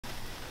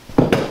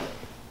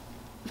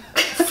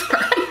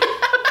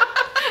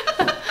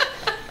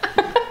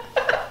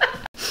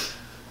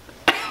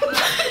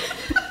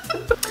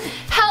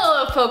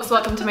folks,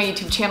 welcome to my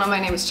YouTube channel. My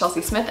name is Chelsea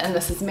Smith and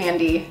this is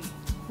Mandy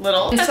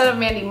Little. Instead of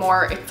Mandy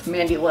Moore, it's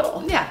Mandy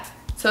Little. Yeah.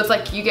 So it's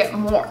like you get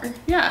more.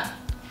 Yeah.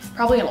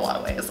 Probably in a lot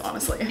of ways,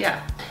 honestly.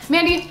 Yeah.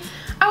 Mandy,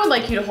 I would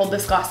like you to hold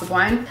this glass of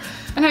wine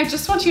and I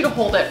just want you to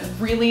hold it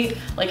really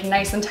like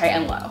nice and tight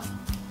and low.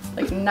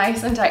 Like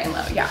nice and tight and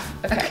low, yeah.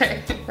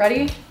 Okay.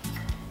 Ready?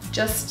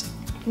 Just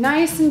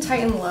nice and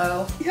tight and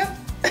low. Yep.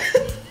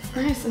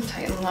 Nice and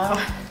tight and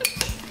low.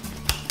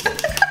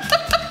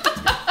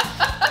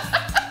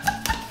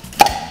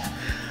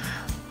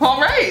 All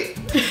right.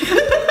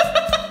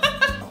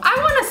 I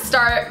want to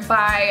start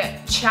by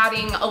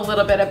chatting a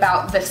little bit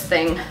about this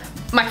thing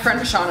my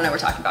friend Sean and I were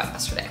talking about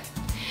yesterday.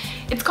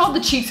 It's called the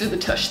cheeks or the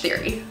tush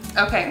theory.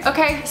 Okay.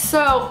 Okay,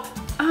 so,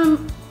 I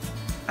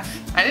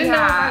didn't know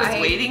if I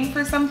was waiting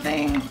for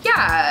something.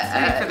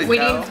 Yeah, for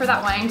waiting for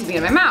that wine to be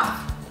in my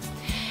mouth.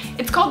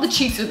 It's called the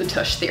cheeks or the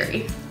tush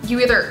theory.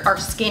 You either are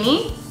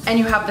skinny and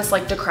you have this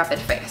like decrepit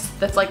face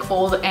that's like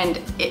old and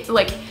it,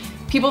 like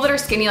people that are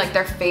skinny, like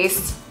their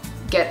face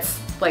gets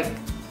like,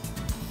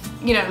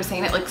 you know what I'm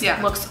saying? It like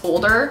looks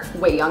older,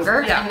 way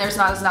younger, and there's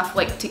not enough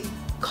like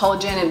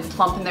collagen and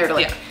plump in there to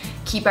like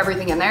keep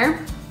everything in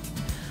there.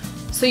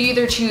 So you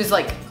either choose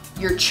like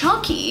you're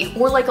chunky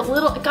or like got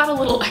a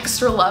little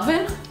extra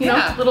lovin', you know,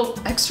 a little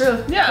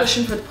extra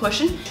pushing for the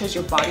pushing because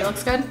your body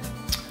looks good.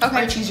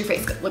 Okay. Or choose your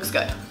face looks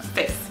good.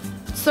 Face.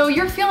 So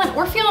we're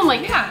feeling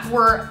like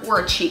we're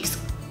a cheeks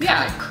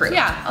kind of crew.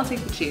 Yeah, I'll take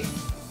the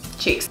cheeks.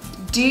 Cheeks.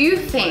 Do you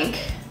think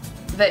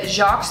that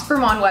Jacques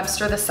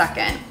Webster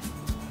II,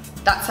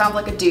 that sounds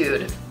like a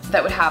dude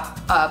that would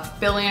have a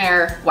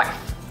billionaire wife?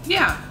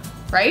 Yeah.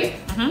 Right?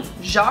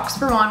 Mm-hmm. Jacques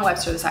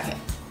Webster II.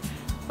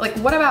 Like,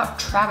 what about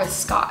Travis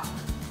Scott?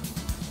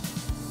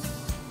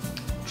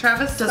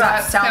 Travis Scott does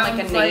that sound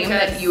like a name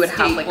that you would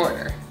have like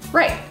skateboarder.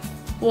 Right.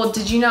 Well,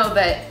 did you know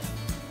that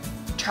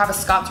Travis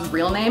Scott's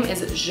real name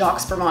is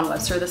Jacques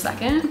Webster II?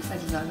 I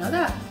did not know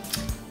that.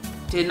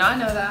 Did not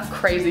know that.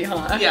 Crazy,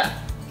 huh? Yeah.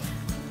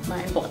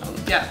 Mind blown.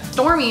 Yeah.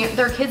 Stormy,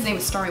 their kid's name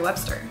is Stormy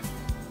Webster.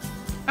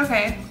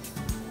 Okay.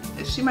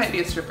 She might be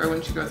a stripper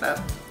when she grows up.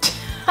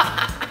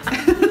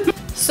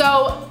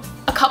 So,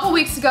 a couple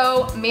weeks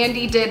ago,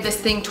 Mandy did this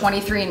thing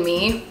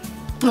 23andMe.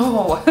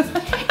 Oh.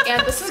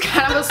 And this is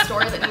kind of a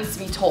story that needs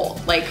to be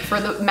told, like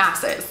for the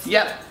masses.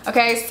 Yep.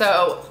 Okay,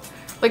 so,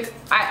 like,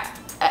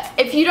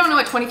 if you don't know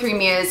what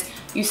 23andMe is,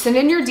 you send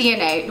in your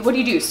DNA. What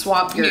do?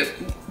 Swab your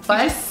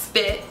butt? You just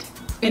spit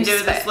into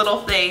this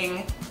little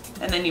thing,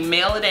 and then you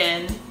mail it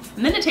in,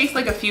 and then it takes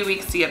like a few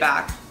weeks to get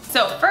back.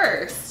 So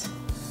first,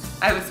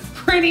 I was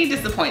pretty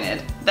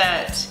disappointed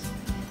that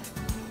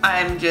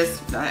I'm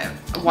just white.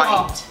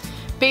 Well,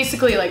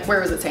 basically, like, where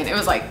was it saying? It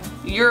was like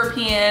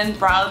European,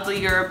 broadly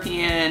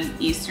European,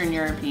 Eastern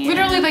European.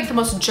 Literally like the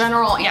most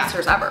general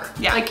answers ever.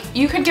 Yeah. Like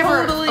you could give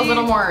her a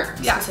little more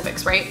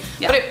specifics, right?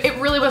 Yeah. But it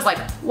really was like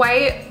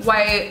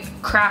white,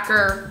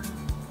 cracker,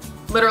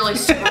 literally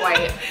super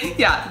white.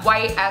 Yeah.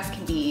 White as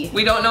can be.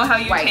 We don't know how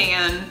you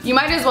tan. You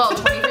might as well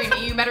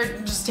 23andMe, you better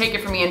just take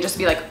it from me and just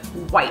be like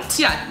white.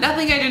 Yeah,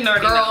 nothing I didn't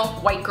already know.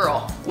 White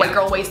girl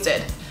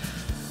wasted.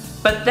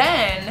 But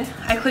then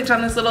I clicked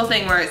on this little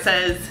thing where it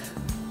says,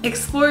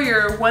 explore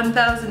your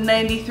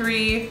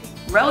 1,093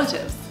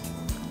 relatives.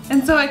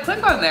 And so I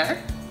click on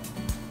there.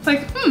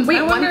 Like,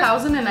 wait,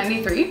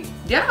 1,093?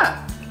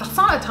 Yeah. That's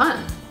not a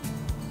ton.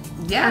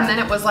 Yeah. And then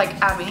it was like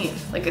Adam and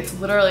Eve. Like it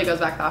literally goes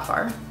back that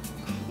far.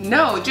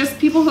 No, just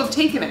people who have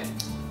taken it.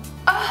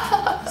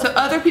 So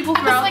other people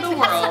throughout the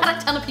world. That's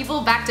not a ton of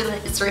people back to the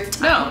history of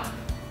time. No,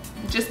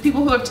 just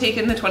people who have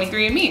taken the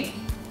 23andMe.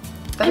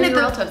 And your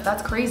relatives,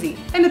 that's crazy.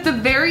 And at the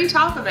very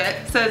top of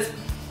it says,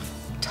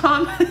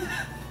 Tom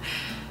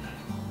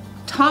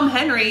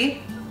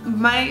Henry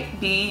might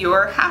be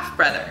your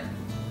half-brother.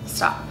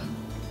 Stop.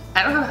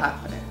 I don't have a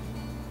half-brother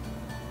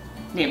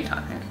named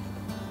Tom Henry.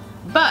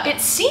 But it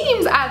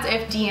seems as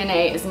if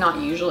DNA is not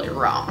usually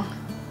wrong.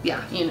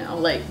 Yeah. You know,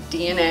 like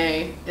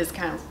DNA is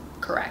kind of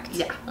correct.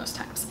 Yeah. Most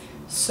times.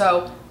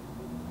 So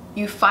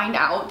you find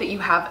out that you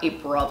have a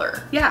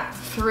brother. Yeah.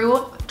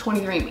 Through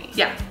 23andMe.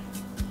 Yeah.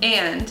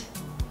 And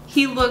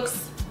he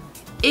looks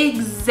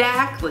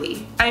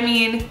exactly, I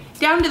mean,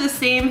 down to the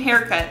same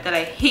haircut that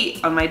I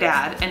hate on my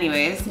dad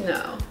anyways.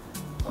 No.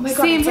 Oh my god,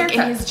 same it's haircut.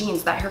 like in his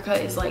genes. That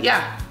haircut is like...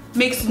 Yeah.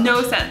 Makes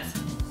no sense.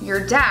 Your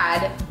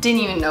dad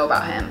didn't even know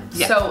about him.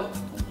 Yeah. So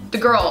the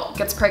girl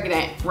gets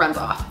pregnant, runs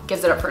off,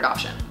 gives it up for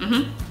adoption.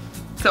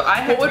 Mm-hmm. So I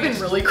had what would have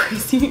been really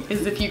crazy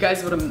is if you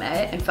guys would have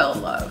met and fell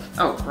in love.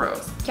 Oh,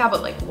 gross. Yeah,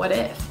 but like, what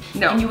if?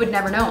 No. And you would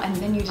never know, and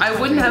then you just I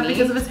wouldn't have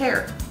because of his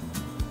hair.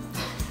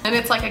 And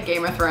it's like a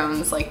Game of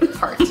Thrones, like,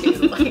 part 2,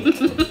 like.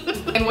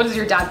 And what does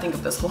your dad think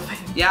of this whole thing?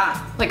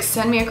 Yeah. Like,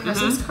 send me a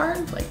Christmas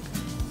card? Like.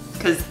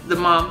 Because the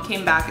mom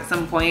came back at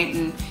some point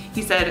and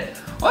he said,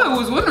 oh, I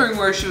was wondering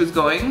where she was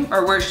going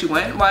or where she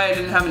went, why I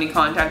didn't have any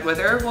contact with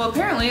her. Well,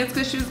 apparently it's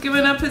because she was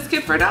giving up his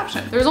kid for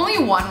adoption. There's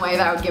only one way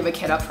that I would give a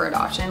kid up for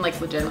adoption, like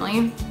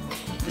legitimately.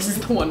 This is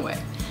the one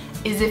way.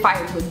 Is if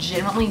I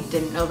legitimately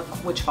didn't know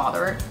which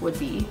father it would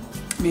be.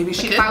 Maybe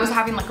she did. If I was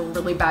having like a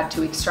really bad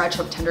 2-week stretch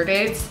of Tinder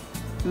dates,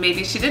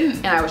 Maybe she didn't.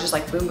 And I was just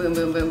like, boom, boom,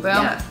 boom, boom, boom.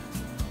 Yeah.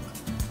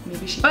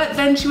 Maybe she But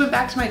then she went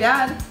back to my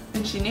dad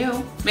and she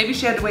knew. Maybe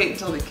she had to wait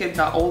until the kid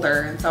got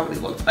older and saw what he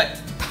looked like.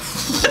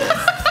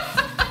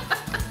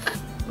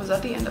 Was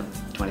that the end of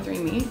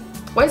 23andMe?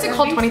 Why is it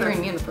called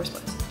 23andMe in the first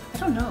place? I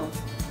don't know.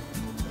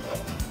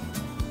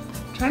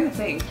 I'm trying to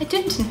think. I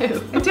didn't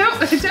know. I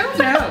don't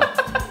know.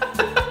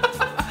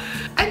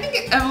 I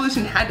think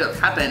evolution had to have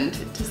happened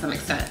to some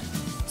extent.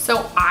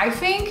 So I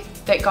think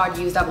that God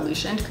used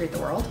evolution to create the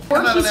world.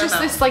 Come Or out he's of their just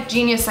mouth. this like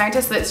genius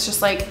scientist that's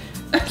just like,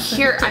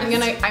 here, I'm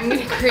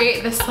gonna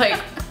create this like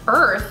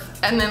earth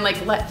and then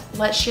like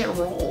let shit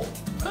roll.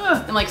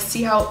 And like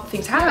see how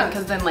things happen,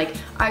 because then like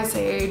ice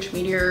age,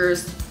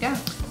 meteors,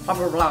 blah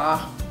blah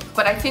blah.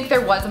 But I think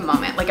there was a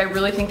moment, like I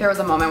really think there was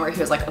a moment where he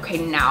was like, okay,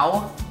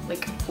 now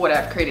like what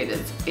I've created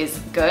is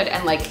good,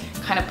 and like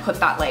kind of put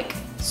that like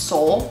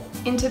soul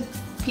into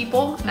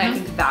people. And I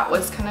think that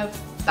was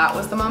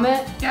the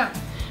moment. Yeah.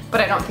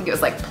 But I don't think it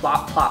was like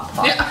plop, plop,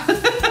 plop. Yeah.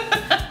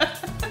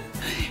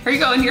 Here you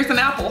go, and here's an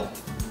apple.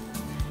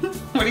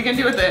 What are you gonna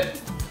do with it?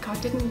 God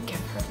didn't give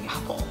her the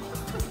apple.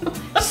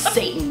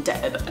 Satan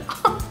did.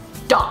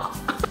 Duh.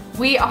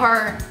 We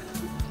are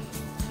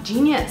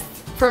genius.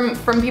 From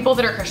people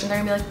that are Christian, they're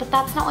gonna be like, but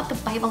that's not what the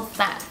Bible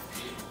says.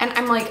 And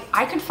I'm like,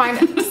 I could find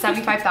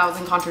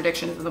 75,000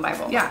 contradictions in the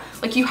Bible. Yeah.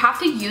 Like you have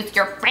to use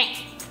your brain.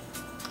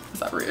 Is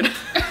that rude?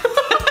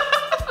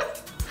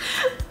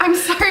 I'm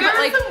sorry, There but are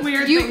like some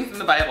weird things in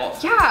the Bible.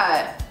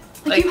 Yeah.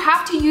 Like you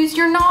have to use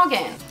your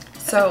noggin.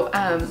 So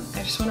I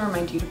just want to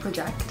remind you to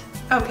project.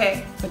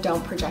 Okay. But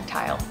don't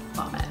projectile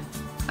vomit.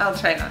 I'll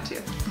try not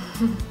to.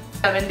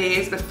 7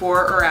 days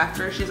before or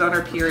after she's on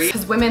her period.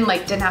 Because women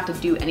like didn't have to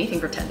do anything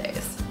for 10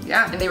 days.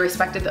 Yeah. And they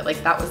respected that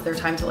like that was their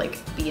time to like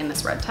be in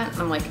this red tent.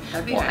 And I'm like,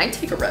 well, nice. I'd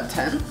take a red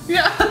tent.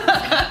 Yeah.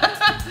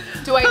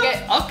 Do I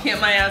get I'll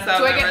camp my ass out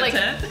do in I my get red like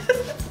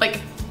tent.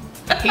 like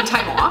paid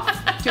time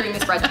off during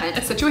this red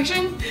tent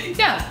situation?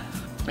 Yeah.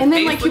 And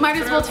then like you might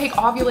Facebook as well throws. take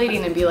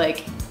ovulating and be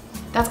like,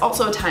 that's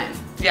also a time.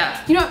 Yeah.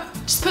 You know what?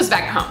 Just put us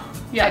back at home.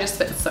 Yeah. I just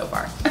spit so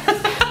far. Put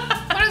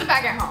us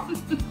back at home.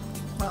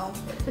 Well,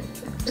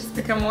 Just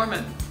become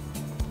Mormon.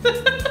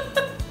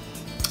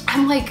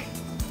 I'm like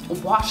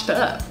washed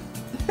up.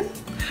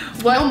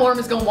 No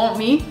Mormon's gonna want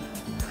me.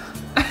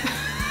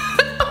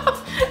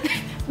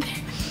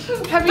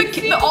 Have you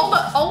seen all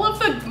of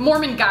the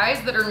Mormon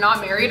guys that are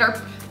not married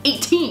are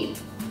 18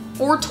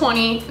 or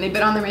 20, and they've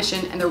been on their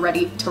mission and they're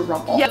ready to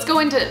rumble. Yeah. Let's go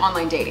into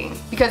online dating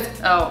because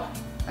I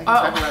can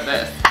talk about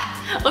this.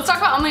 let's talk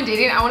about online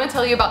dating. I want to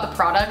tell you about the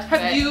product.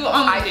 Have you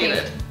online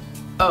dated?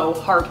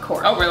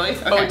 Hardcore. Oh really?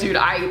 Okay. Oh dude,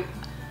 I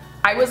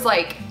was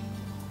like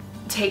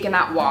taking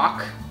that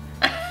walk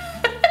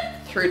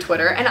through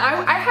Twitter, and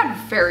I had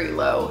very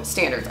low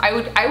standards.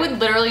 I would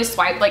literally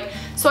swipe like,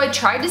 so I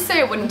tried to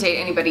say I wouldn't date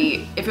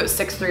anybody if it was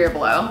 6'3" or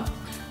below,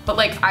 but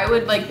like I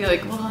would like be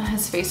like, well,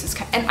 his face is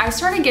and I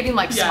started getting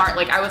like smart.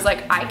 Like I was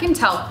like, I can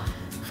tell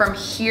from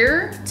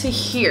here to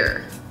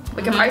here.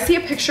 Like if I see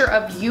a picture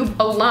of you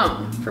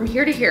alone from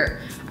here to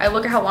here, I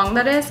look at how long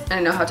that is and I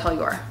know how tall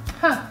you are.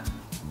 Huh.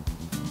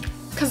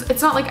 Because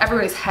it's not like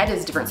everybody's head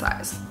is different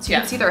size. So you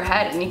can see their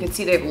head and you can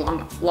see they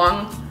have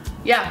long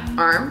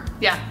arm.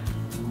 Yeah.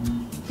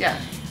 Yeah.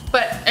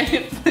 But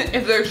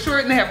if they're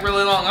short and they have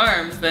really long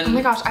arms, then oh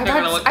my gosh, I they're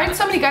gonna look had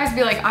so many guys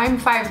be like, I'm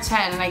 5'10",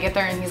 and I get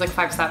there and he's like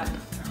 5'7".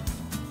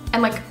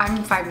 And like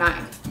I'm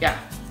 5'9". Yeah.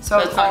 So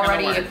That's not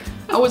gonna work.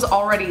 it was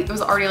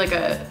already like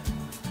a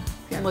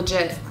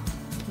legit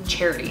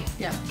charity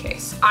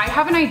case. I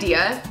have an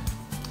idea,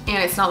 and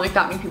it's not like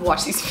that many people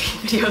watch these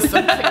videos, so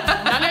like,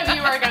 none of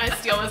you are gonna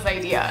steal this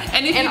idea.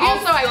 And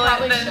also I steal it,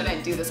 probably then-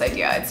 shouldn't do this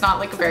idea. It's not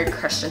like a very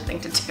Christian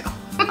thing to do.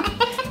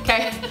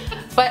 Okay?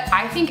 But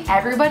I think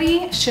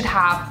everybody should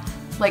have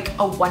like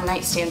a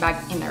one-night stand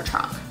bag in their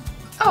trunk.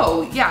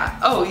 Oh yeah.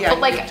 Oh yeah. But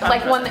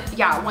like one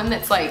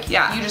that's like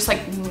you just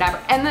like never,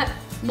 and that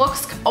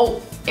looks,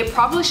 it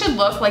probably should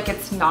look like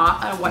it's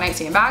not a one-night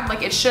stand bag.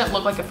 Like it shouldn't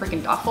look like a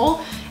freaking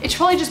duffel. It should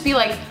probably just be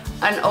like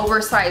an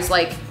oversized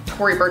like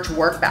Tory Burch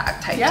work bag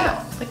type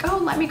deal. Like, oh,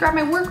 let me grab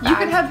my work bag. You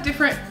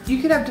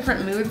could have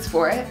different moods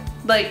for it.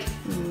 Like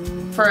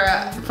for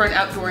an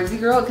outdoorsy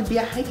girl, it could be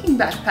a hiking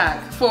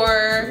backpack. For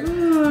a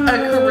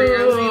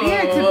career lady,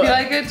 it could be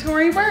like a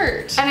Tory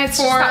Burch. And it's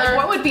just like,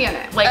 what would be in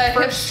it? Like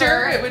for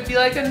sure, it would be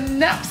like a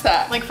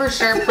knapsack. like for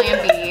sure,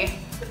 Plan B.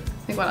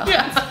 Like what else?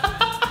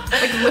 Yeah.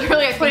 Like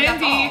literally, I think Plan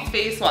that's B, all.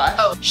 face wash.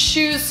 Oh,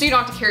 shoes so you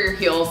don't have to carry your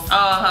heels.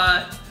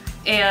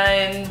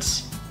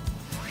 And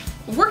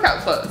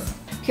workout clothes.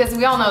 Because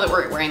we all know that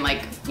we're wearing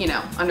like, you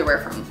know, underwear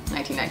from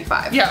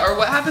 1995. Yeah, or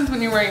what happens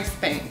when you're wearing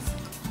Spanx?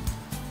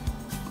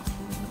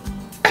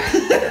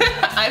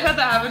 I've had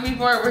that happen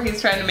before where he's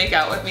trying to make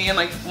out with me and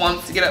like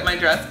wants to get up my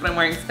dress, but I'm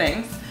wearing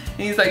Spanx. And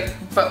he's like,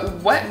 but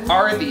what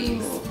are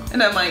these?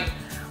 And I'm like,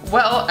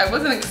 well, I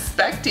wasn't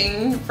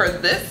expecting for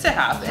this to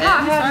happen. So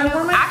I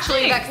wore my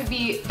Actually,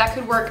 Spanx. that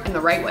could work in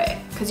the right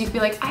way. Because you could be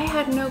like, I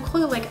had no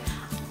clue. Like,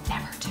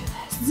 never do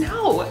this.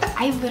 No.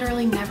 I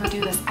literally never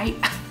do this. I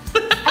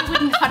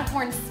would not have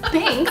worn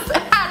Spanx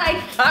had I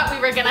thought we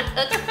were gonna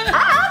hook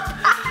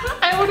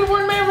up. I I would have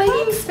worn my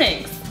legging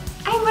Spanx.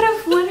 I would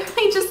have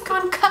literally just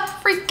gone cut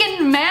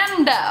freaking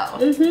Mando.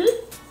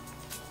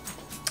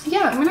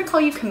 Yeah. I'm gonna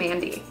call you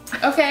Commandy.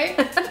 Okay.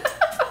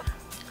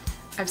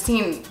 I've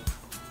seen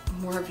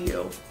more of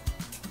you.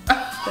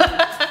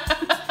 I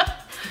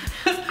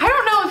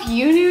don't know if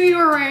you knew you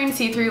were wearing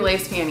see-through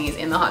lace panties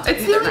in the hot tub.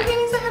 It's the only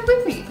panties I had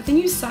with me. But then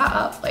you sat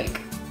up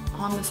like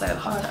on the side of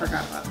the hot tub. I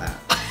forgot about that.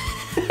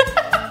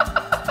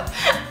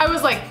 I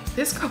was like,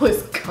 this girl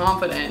is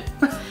confident.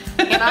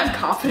 And I'm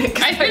confident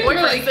because I didn't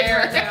really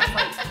care.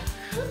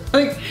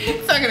 Like,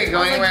 it's not gonna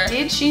go anywhere. Like,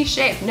 did she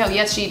shave? No,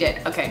 yes she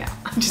did. Okay, no.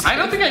 I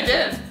don't think I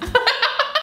did.